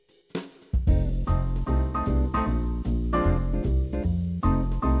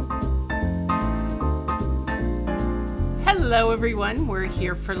Hello, everyone. We're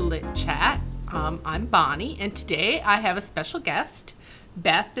here for Lit Chat. I'm Bonnie, and today I have a special guest.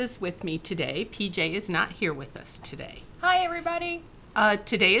 Beth is with me today. PJ is not here with us today. Hi, everybody.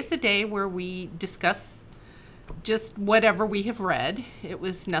 Today is a day where we discuss just whatever we have read. It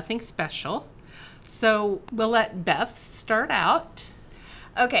was nothing special. So we'll let Beth start out.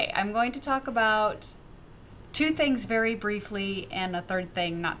 Okay, I'm going to talk about two things very briefly and a third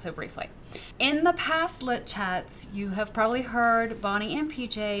thing not so briefly. In the past Lit Chats, you have probably heard Bonnie and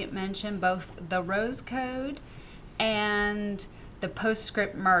PJ mention both the Rose Code and the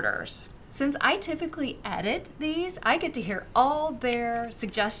Postscript Murders. Since I typically edit these, I get to hear all their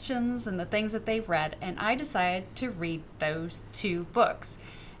suggestions and the things that they've read, and I decided to read those two books.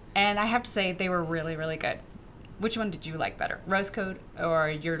 And I have to say, they were really, really good. Which one did you like better? Rose Code or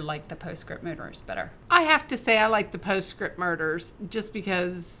you like the Postscript Murders better? I have to say I like the Postscript Murders just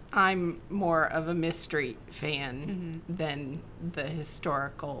because I'm more of a mystery fan than the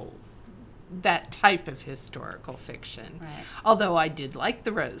historical, that type of historical fiction. Right. Although I did like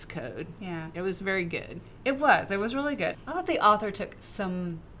the Rose Code. Yeah. It was very good. It was really good. I thought the author took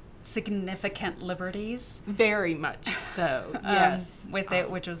some significant liberties. Very much so, yes. With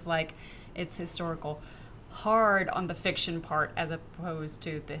it, which was like, it's historical. Hard on the fiction part as opposed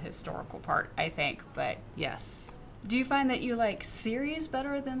to the historical part, I think. But Yes. do you find that you like series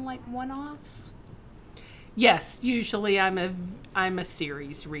better than like one-offs? Yes, usually I'm a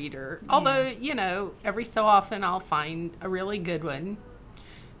series reader. Although, you know, every so often I'll find a really good one.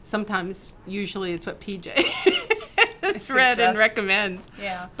 Sometimes, usually it's what PJ has read and recommends.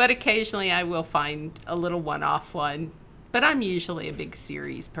 Yeah. But occasionally I will find a little one-off one. But I'm usually a big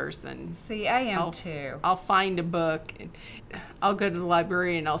series person. See, I am too. I'll find a book. And I'll go to the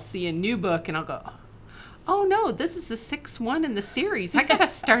library and I'll see a new book and I'll go, oh no, this is the sixth one in the series. I got to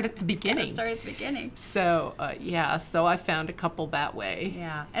start at the beginning. Start at the beginning. So, so I found a couple that way.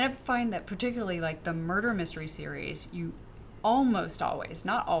 Yeah. And I find that particularly like the murder mystery series, you almost always,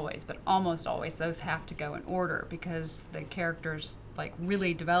 not always, but almost always, those have to go in order because the characters like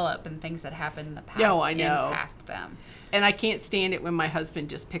really develop and things that happen in the past I know. impact them. And I can't stand it when my husband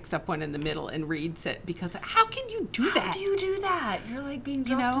just picks up one in the middle and reads it because how can you do that? How do you do that? You're like being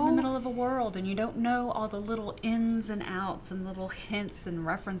dropped in the middle of a world and you don't know all the little ins and outs and little hints and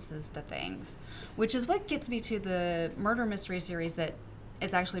references to things, which is what gets me to the murder mystery series that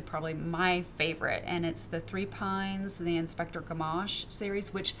is actually probably my favorite, and it's the Three Pines, the Inspector Gamache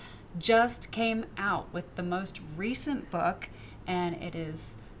series, which just came out with the most recent book, and it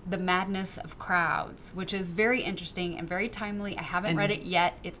is The Madness of Crowds, which is very interesting and very timely. I haven't read it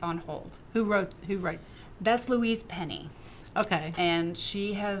yet. It's on hold. Who writes? That's Louise Penny. Okay. And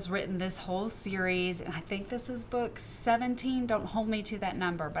she has written this whole series, and I think this is book 17. Don't hold me to that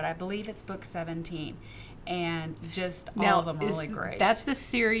number, but I believe it's book 17. And just all of them are really great. That's the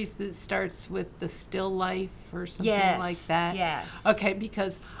series that starts with the still life or something like that? Yes. Okay,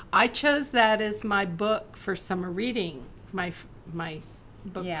 because I chose that as my book for summer reading, my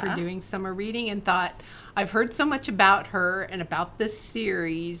book for doing summer reading, and thought, I've heard so much about her and about this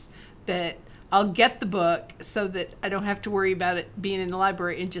series that I'll get the book so that I don't have to worry about it being in the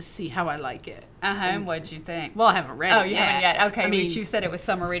library and just see how I like it. And what'd you think? Well, I haven't read it yet. Oh, you haven't yet. Okay, I mean, you said it was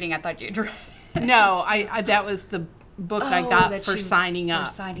summer reading. I thought you'd read it. No, I that was the book I got for signing up.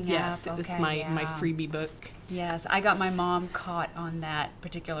 For signing yes, up. it was Okay, my freebie book. Yes, I got my mom caught on that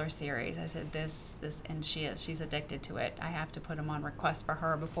particular series. I said this, and she's addicted to it. I have to put them on request for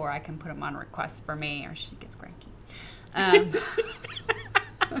her before I can put them on request for me, or she gets cranky.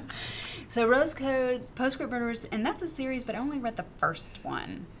 So Rose Code, Postscript Murders, and that's a series, but I only read the first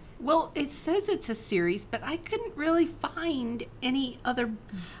one. Well, it says it's a series, but I couldn't really find any other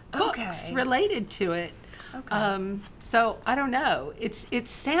books related to it. Okay. So I don't know. It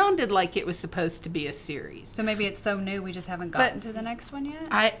sounded like it was supposed to be a series. So maybe it's so new we just haven't gotten to the next one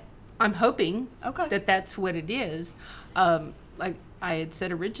yet? I'm hoping that that's what it is. Like I had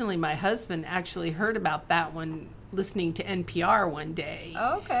said originally, my husband actually heard about that one listening to NPR one day.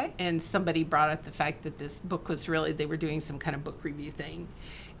 Oh, okay. And somebody brought up the fact that this book was really, they were doing some kind of book review thing.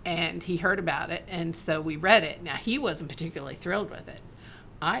 And he heard about it, and so we read it. Now, he wasn't particularly thrilled with it.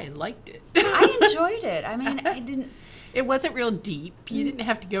 I liked it. I enjoyed it. I mean, It wasn't real deep. You didn't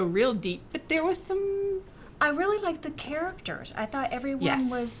have to go real deep, but there was some... I really liked the characters. I thought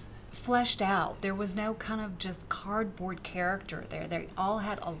everyone was fleshed out. There was no kind of just cardboard character there. They all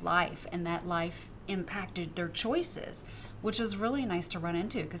had a life, and that life impacted their choices, which was really nice to run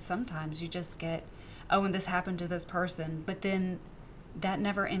into, because sometimes you just get, oh, and this happened to this person, but then that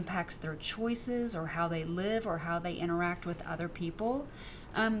never impacts their choices or how they live or how they interact with other people.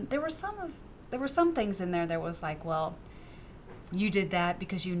 There were some things in there that was like, well, you did that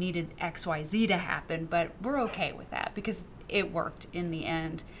because you needed XYZ to happen, but we're okay with that because it worked in the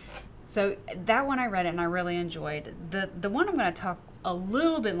end. So that one I read it and I really enjoyed. The one I'm going to talk a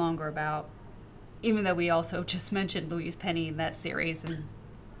little bit longer about, even though we also just mentioned Louise Penny in that series and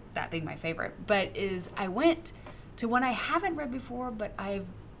that being my favorite, but is I went to one I haven't read before, but I've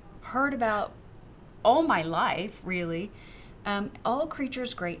heard about all my life, really. All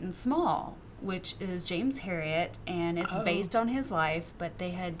Creatures Great and Small, which is James Herriot, and it's based on his life, but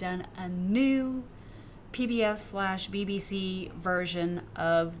they had done a new PBS/BBC version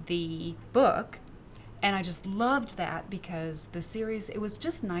of the book, and I just loved that because the series, it was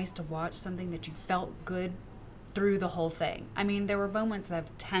just nice to watch something that you felt good through the whole thing. I mean, there were moments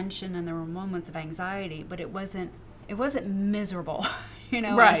of tension and there were moments of anxiety, but it wasn't miserable, you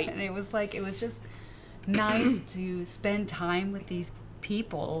know? Right. And it was just nice to spend time with these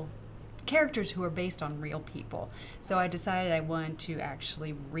people, characters who are based on real people. So I decided I wanted to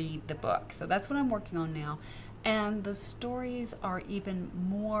actually read the book. So that's what I'm working on now. And the stories are even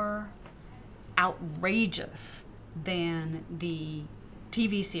more outrageous than the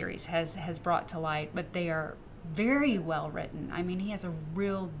TV series has brought to light, but they are very well written. I mean, he has a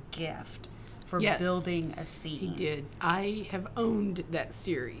real gift for building a scene. He did. I have owned that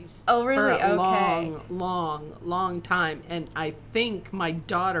series. Oh, really? For a Okay. long time. And I think my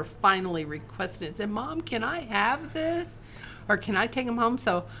daughter finally requested it and said, Mom, can I have this? Or can I take them home?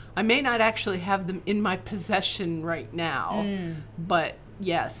 So I may not actually have them in my possession right now. But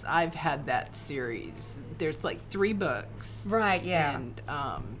yes, I've had that series. There's like 3 books. Right, yeah. And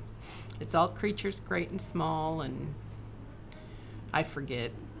it's All Creatures Great and Small. And I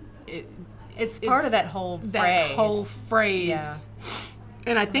forget. It's part of that whole phrase. That whole phrase. Yeah.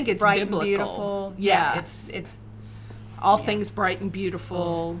 And I think it's Bright biblical. and beautiful. Yeah. It's all things bright and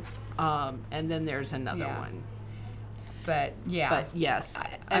beautiful. And then there's another one. But yeah. But yes.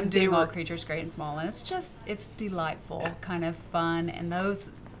 I'm they doing were, All Creatures Great and Small, and it's delightful, kind of fun, and those.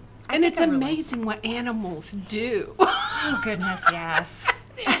 And it's amazing what animals do. Oh goodness, yes.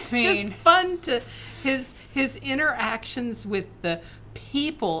 It's just fun to his interactions with the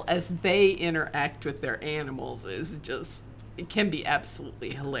people as they interact with their animals is just, it can be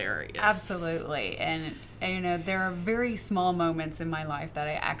absolutely hilarious. Absolutely. And you know, there are very small moments in my life that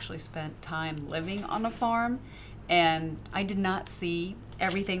I actually spent time living on a farm, and I did not see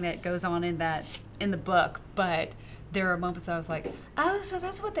everything that goes on in the book, but there are moments that I was like, oh, so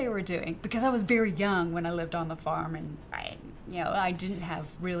that's what they were doing, because I was very young when I lived on the farm, and I didn't have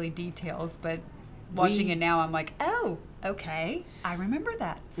really details, but watching it now, I'm like, oh, okay, I remember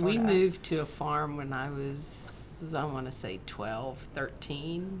that. We moved to a farm when I was, I want to say 12,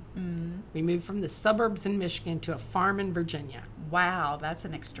 13. Mm-hmm. We moved from the suburbs in Michigan to a farm in Virginia. Wow, that's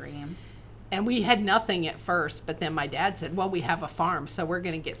an extreme. And we had nothing at first, but then my dad said, well, we have a farm, so we're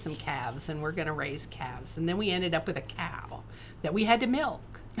going to get some calves, and we're going to raise calves. And then we ended up with a cow that we had to milk.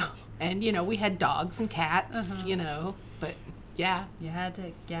 And, we had dogs and cats, but yeah. You had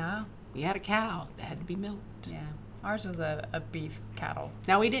to, yeah. We had a cow that had to be milked. Yeah. Ours was a beef cattle.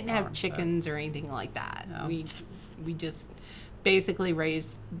 Now, we didn't have chickens or anything like that. No. We just basically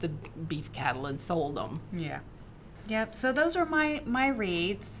raised the beef cattle and sold them. Yeah. Yep. So those were my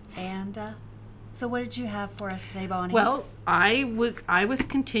reads. And so what did you have for us today, Bonnie? Well, I was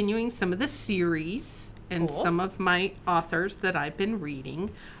continuing some of the series and some of my authors that I've been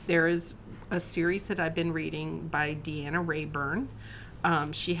reading. There is a series that I've been reading by Deanna Rayburn.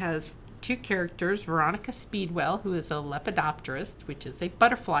 She has 2 characters, Veronica Speedwell, who is a lepidopterist, which is a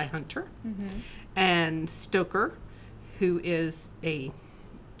butterfly hunter, and Stoker, who is a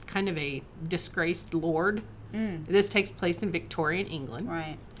kind of a disgraced lord. This takes place in Victorian England.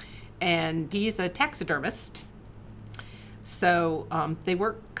 Right. And he's a taxidermist. So they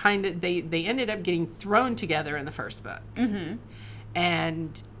were they ended up getting thrown together in the first book. Mm-hmm.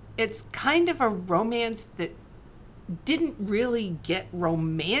 And it's kind of a romance that didn't really get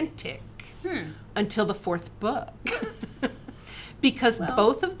romantic until the 4th book. Because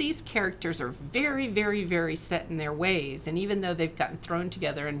both of these characters are very, very, very set in their ways. And even though they've gotten thrown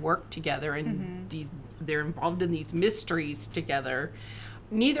together and worked together and they're involved in these mysteries together,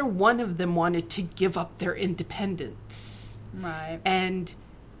 neither one of them wanted to give up their independence. Right. And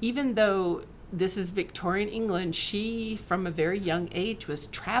even though this is Victorian England, she, from a very young age, was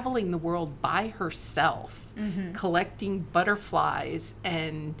traveling the world by herself, collecting butterflies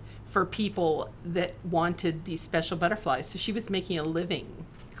and for people that wanted these special butterflies. So she was making a living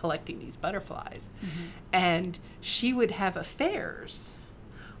collecting these butterflies. And she would have affairs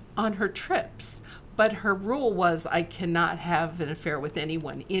on her trips, But her rule was I cannot have an affair with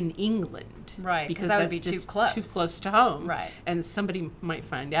anyone in England. Right, because that would that's be just too close. too close to home. Right. And somebody might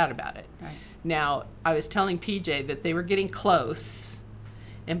find out about it. Right. Now, I was telling PJ that they were getting close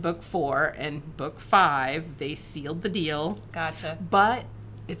in book 4, and book 5, they sealed the deal. Gotcha. But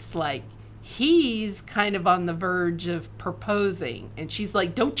it's like he's kind of on the verge of proposing, and she's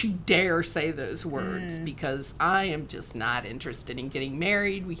like, don't you dare say those words, because I am just not interested in getting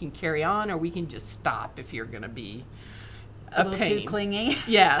married. We can carry on, or we can just stop if you're going to be a little pain. too clingy.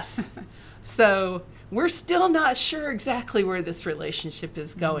 Yes. So we're still not sure exactly where this relationship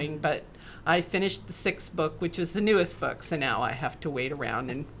is going, but I finished the 6th book, which was the newest book, so now I have to wait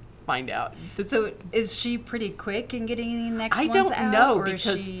around and find out. So is she pretty quick in getting the next I ones don't out? know, or is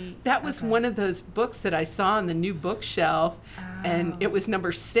because she... that was Okay. one of those books that I saw on the new bookshelf, and it was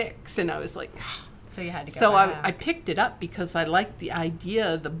number 6, and I was like, So you had to go so back. I picked it up because I liked the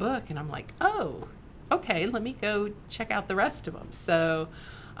idea of the book, and I'm like, oh, okay, let me go check out the rest of them. So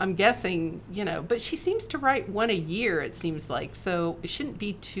I'm guessing, but she seems to write one a year, it seems like, so it shouldn't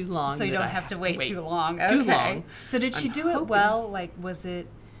be too long. So you that don't I have to wait too long. Too Okay. long. So did she I'm do it hoping. well? Like, was it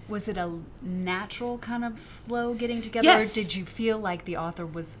a natural kind of slow getting together? Yes. Or did you feel like the author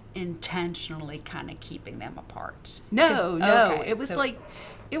was intentionally kind of keeping them apart? No, Okay, it was so- like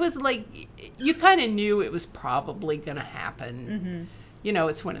you kind of knew it was probably going to happen.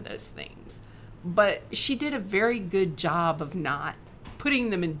 It's one of those things. But she did a very good job of not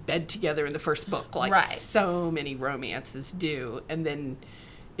putting them in bed together in the first book like Right. so many romances do. And then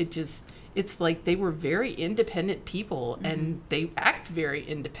it's like they were very independent people, and they act very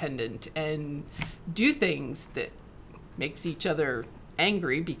independent and do things that makes each other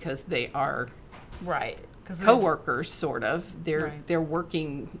angry because they are Right. co-workers, sort of. Right. They're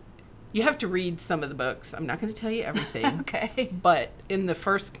working. You have to read some of the books. I'm not going to tell you everything. Okay. But in the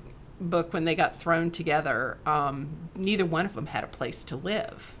first book, when they got thrown together, neither one of them had a place to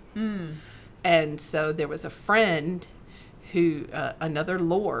live. And so there was a friend who, another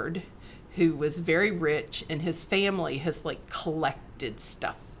lord, who was very rich, and his family has like collected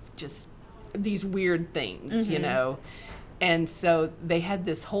stuff, just these weird things, And so they had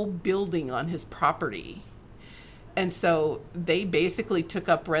this whole building on his property. And so they basically took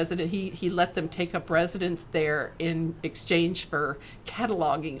up residence. He let them take up residence there in exchange for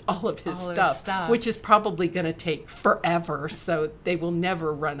cataloging all of his stuff, which is probably going to take forever. So they will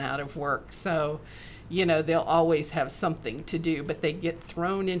never run out of work. So, they'll always have something to do. But they get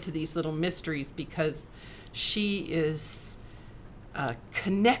thrown into these little mysteries because she is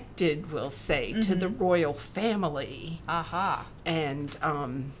connected, we'll say, to the royal family. Aha. And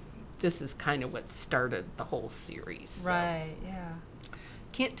this is kind of what started the whole series. So. Right, yeah.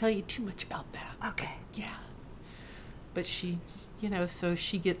 Can't tell you too much about that. Okay. Yeah. But she, so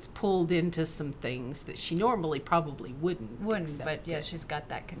she gets pulled into some things that she normally probably wouldn't. But yeah, she's got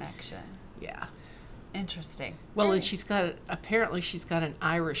that connection. Yeah. Interesting. Well, and apparently she's got an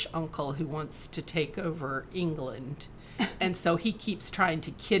Irish uncle who wants to take over England. And so he keeps trying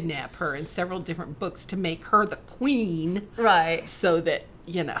to kidnap her in several different books to make her the queen. Right. So that,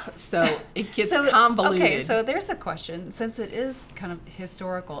 so it gets convoluted. Okay, so there's a question. Since it is kind of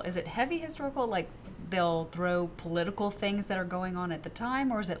historical, is it heavy historical? Like they'll throw political things that are going on at the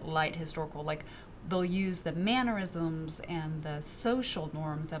time, or is it light historical? Like they'll use the mannerisms and the social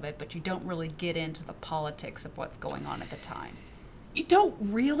norms of it, but you don't really get into the politics of what's going on at the time. You don't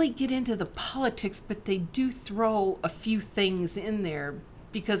really get into the politics, but they do throw a few things in there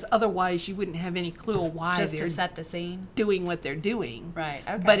because otherwise you wouldn't have any clue why Just they're to set the scene? doing what they're doing. Right,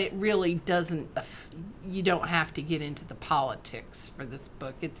 okay. But it really doesn't, you don't have to get into the politics for this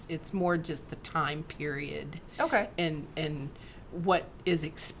book. It's more just the time period. Okay. And what is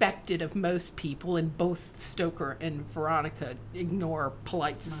expected of most people, and both Stoker and Veronica ignore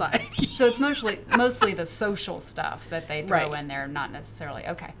polite society. So it's mostly the social stuff that they throw Right. in there, not necessarily.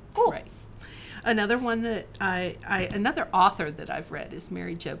 Okay, cool. Right. Another one that another author that I've read is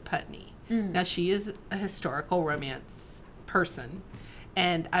Mary Jo Putney. Now she is a historical romance person,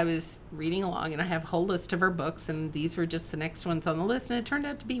 and I was reading along, and I have a whole list of her books, and these were just the next ones on the list, and it turned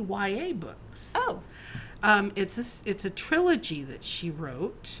out to be YA books. Oh. It's a trilogy that she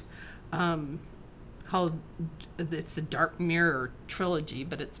wrote, called, it's the Dark Mirror trilogy,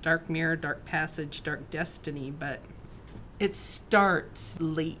 but it's Dark Mirror, Dark Passage, Dark Destiny, but it starts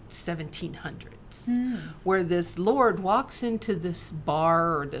late 1700s, where this lord walks into this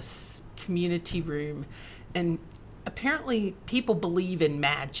bar or this community room, and apparently people believe in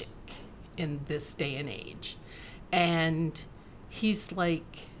magic in this day and age. And he's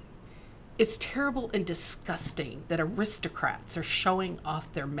like, it's terrible and disgusting that aristocrats are showing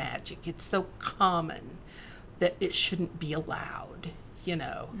off their magic. It's so common that it shouldn't be allowed, you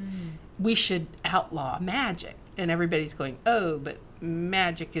know. We should outlaw magic. And everybody's going, oh, but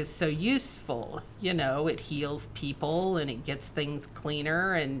magic is so useful. You know, it heals people and it gets things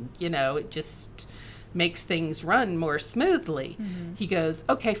cleaner and, you know, it just makes things run more smoothly. He goes,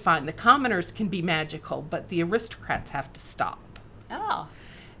 okay, fine. The commoners can be magical, but the aristocrats have to stop. Oh.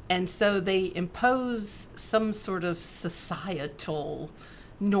 And so they impose some sort of societal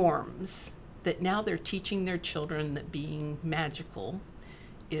norms that now they're teaching their children that being magical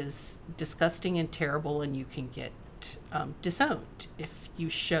is disgusting and terrible, and you can get disowned if you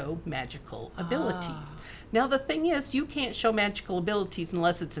show magical abilities. Now, the thing is, you can't show magical abilities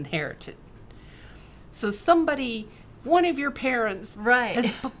unless it's inherited. So somebody, one of your parents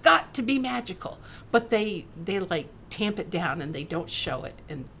has got to be magical, but they like tamp it down and they don't show it,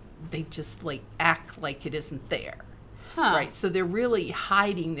 and they just like act like it isn't there. Right? So they're really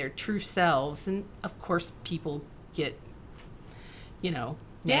hiding their true selves, and of course people get, you know,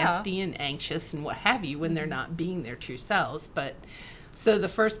 nasty and anxious and what have you when they're not being their true selves. But so the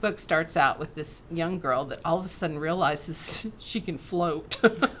first book starts out with this young girl that all of a sudden realizes she can float.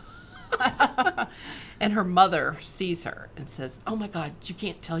 And her mother sees her and says, oh my God, you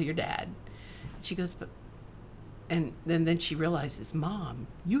can't tell your dad. She goes, but, and then she realizes, Mom,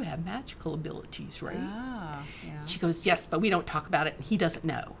 you have magical abilities, right? She goes, yes, but we don't talk about it and he doesn't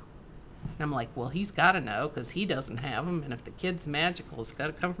know. And I'm like, well, he's got to know because he doesn't have them. And if the kid's magical, it's got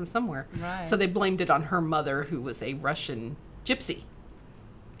to come from somewhere. Right. So they blamed it on her mother, who was a Russian gypsy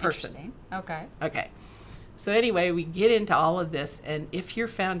person. Okay. So anyway, we get into all of this. And if you're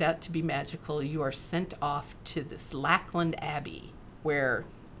found out to be magical, you are sent off to this Lackland Abbey where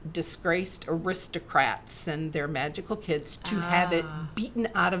disgraced aristocrats send their magical kids to have it beaten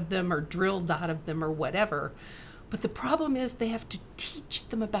out of them or drilled out of them or whatever. But the problem is they have to teach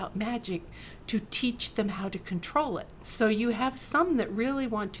them about magic to teach them how to control it. So you have some that really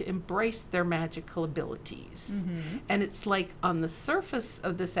want to embrace their magical abilities. And it's like on the surface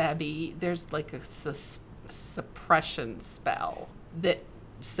of this abbey, there's like a suppression spell that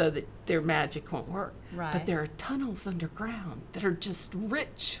so that their magic won't work. But there are tunnels underground that are just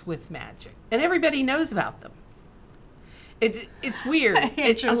rich with magic. And everybody knows about them. It's weird.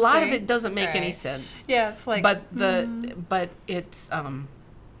 A lot of it doesn't make any sense. Yeah, it's like.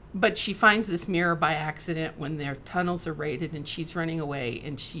 But she finds this mirror by accident when their tunnels are raided, and she's running away,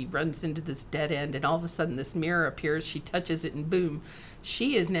 and she runs into this dead end, and all of a sudden this mirror appears. She touches it, and boom,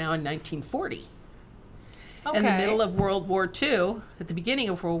 she is now in 1940. In the middle of World War II, at the beginning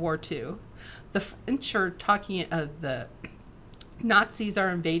of World War II, the French are talking. The Nazis are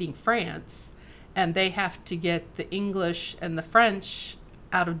invading France. And they have to get the English and the French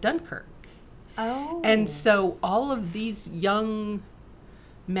out of Dunkirk. And so all of these young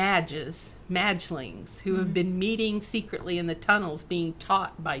madgelings who have been meeting secretly in the tunnels, being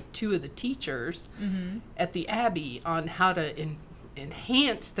taught by two of the teachers at the Abbey on how to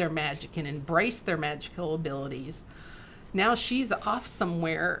enhance their magic and embrace their magical abilities. Now she's off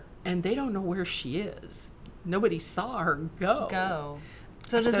somewhere, and they don't know where she is. Nobody saw her go.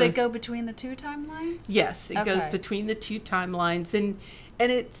 So does it go between the two timelines? Yes, it goes between the two timelines, and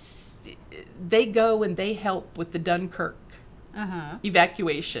they go and they help with the Dunkirk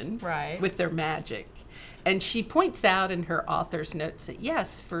evacuation with their magic. And she points out in her author's notes that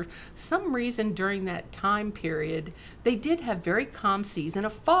yes, for some reason during that time period, they did have very calm seas and a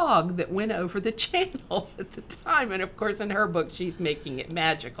fog that went over the channel at the time. And of course, in her book, she's making it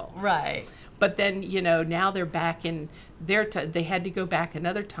magical. But then, you know, now they're back in their they had to go back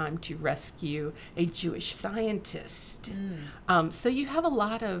another time to rescue a Jewish scientist. So you have a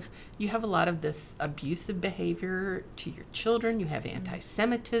lot of this abusive behavior to your children. You have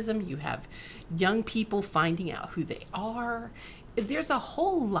anti-Semitism. You have young people finding out who they are. There's a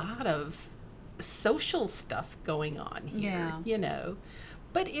whole lot of social stuff going on here, you know.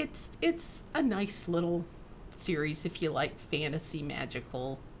 But it's a nice little series if you like fantasy,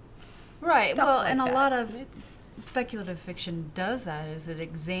 magical. Well, and a lot of speculative fiction does that, is it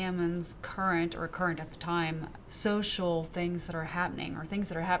examines current at the time social things that are happening or things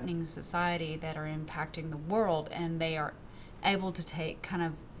that are happening in society that are impacting the world, and they are able to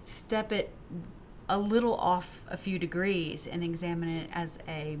step it a little off a few degrees and examine it as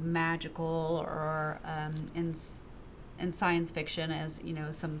a magical or in science fiction as, you know,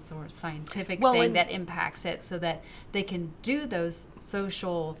 some sort of scientific thing that impacts it, so that they can do those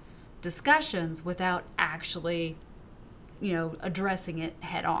social discussions without actually, you know, addressing it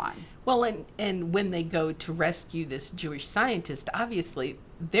head on. Well, and when they go to rescue this Jewish scientist, obviously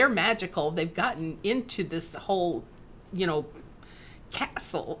they're magical. They've gotten into this whole,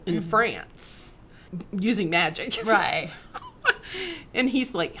 castle in France using magic. Right. And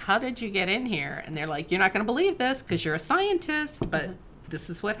he's like, how did you get in here? And they're like, you're not going to believe this because you're a scientist, but this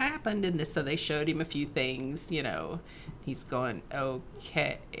is what happened. And so they showed him a few things, He's going,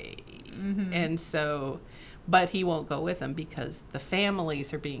 okay. And so, but he won't go with them because the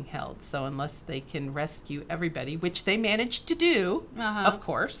families are being held. So unless they can rescue everybody, which they managed to do, of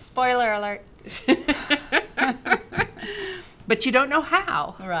course. Spoiler alert. But you don't know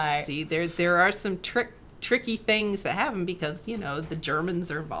how. Right. See, there are some tricky things that happen because, the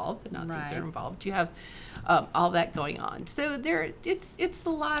Germans are involved, the Nazis are involved. You have all that going on. So it's a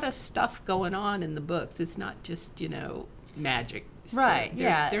lot of stuff going on in the books. It's not just, magic. Right.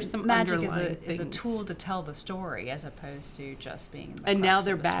 So there's some magic underlying is a things. tool to tell the story as opposed to just being the And now crux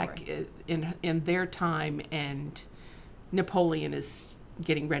they're of the back story. in their time, and Napoleon is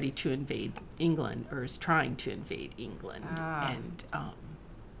getting ready to invade England, or is trying to invade England. And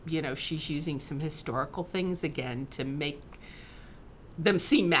she's using some historical things again to make them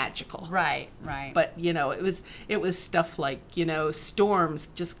seem magical. Right. But it was stuff like storms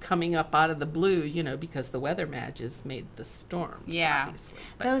just coming up out of the blue, because the weather mages made the storms. Yeah, obviously.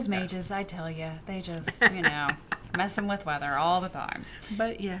 But, those mages, I tell you, they just messing with weather all the time.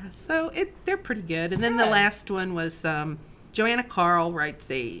 But so they're pretty good. And then the last one was Joanna Carl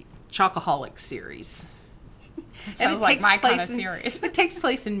writes a Chocoholic series. Sounds like my kind of series. It takes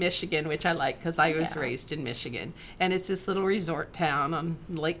place in Michigan, which I like because I was raised in Michigan. And it's this little resort town on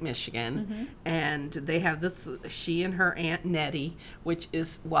Lake Michigan. And they have she and her Aunt Nettie, which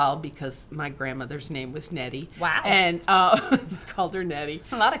is wild because my grandmother's name was Nettie. Wow. And called her Nettie.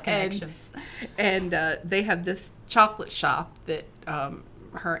 A lot of connections. And they have this chocolate shop that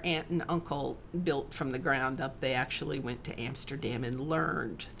her aunt and uncle built from the ground up. They actually went to Amsterdam and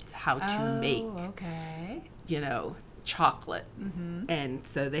learned how to make chocolate. And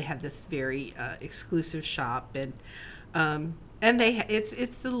so they have this very exclusive shop, and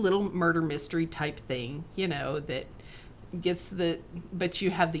it's a little murder mystery type thing, that gets but you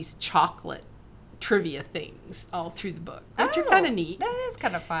have these chocolate trivia things all through the book, which are kind of neat. That is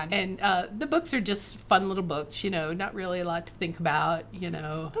kind of fun. And the books are just fun little books, not really a lot to think about,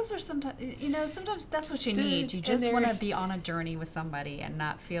 Those are sometimes that's what you need. You just want to be on a journey with somebody and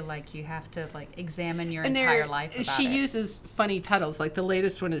not feel like you have to examine your entire life about She it. uses funny titles, like the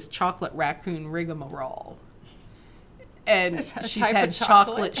latest one is Chocolate Raccoon Rigmarole. And she's had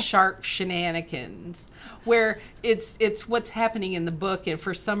chocolate shark shenanigans, where it's what's happening in the book, and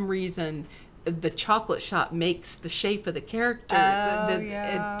for some reason the chocolate shop makes the shape of the characters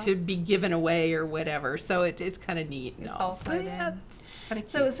and to be given away or whatever. So it's kind of neat. It's all tied in.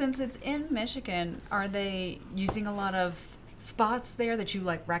 So since it's in Michigan, are they using a lot of spots there that you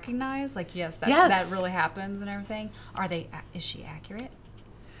recognize? Yes, that really happens and everything. Is she accurate?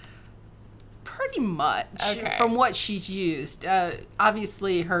 Pretty much, from what she's used.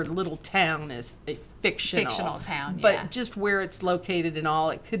 Obviously, her little town is a fictional town, but just where it's located and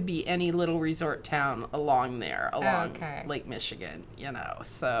all, it could be any little resort town along Lake Michigan.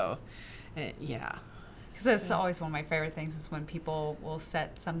 So yeah. Because that's always one of my favorite things is when people will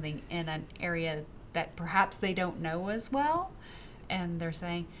set something in an area that perhaps they don't know as well, and they're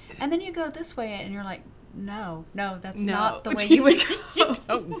saying, and then you go this way, and you're like, no, that's not the way you would go. You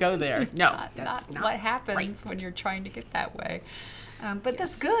don't go there. No, that's not what happens when you're trying to get that way. But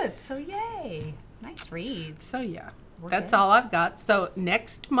that's good. So yay. Nice read. So that's all I've got. So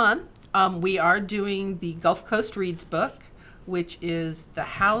next month, we are doing the Gulf Coast Reads book, which is The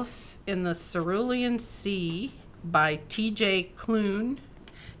House in the Cerulean Sea by T.J. Klune.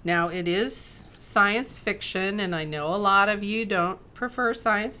 Now, it is science fiction, and I know a lot of you don't prefer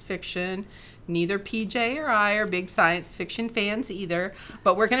science fiction. Neither PJ or I are big science fiction fans either,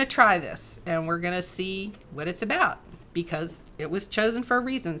 but we're going to try this, and we're going to see what it's about, because it was chosen for a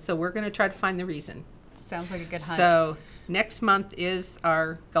reason, so we're going to try to find the reason. Sounds like a good hunt. So next month is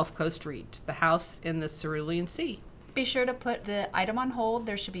our Gulf Coast Read, The House in the Cerulean Sea. Be sure to put the item on hold.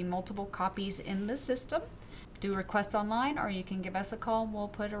 There should be multiple copies in the system. Do requests online, or you can give us a call and we'll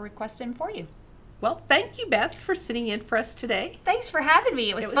put a request in for you. Well, thank you, Beth, for sitting in for us today. Thanks for having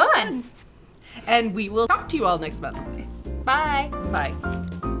me. It was fun. And we will talk to you all next month. Bye. Bye.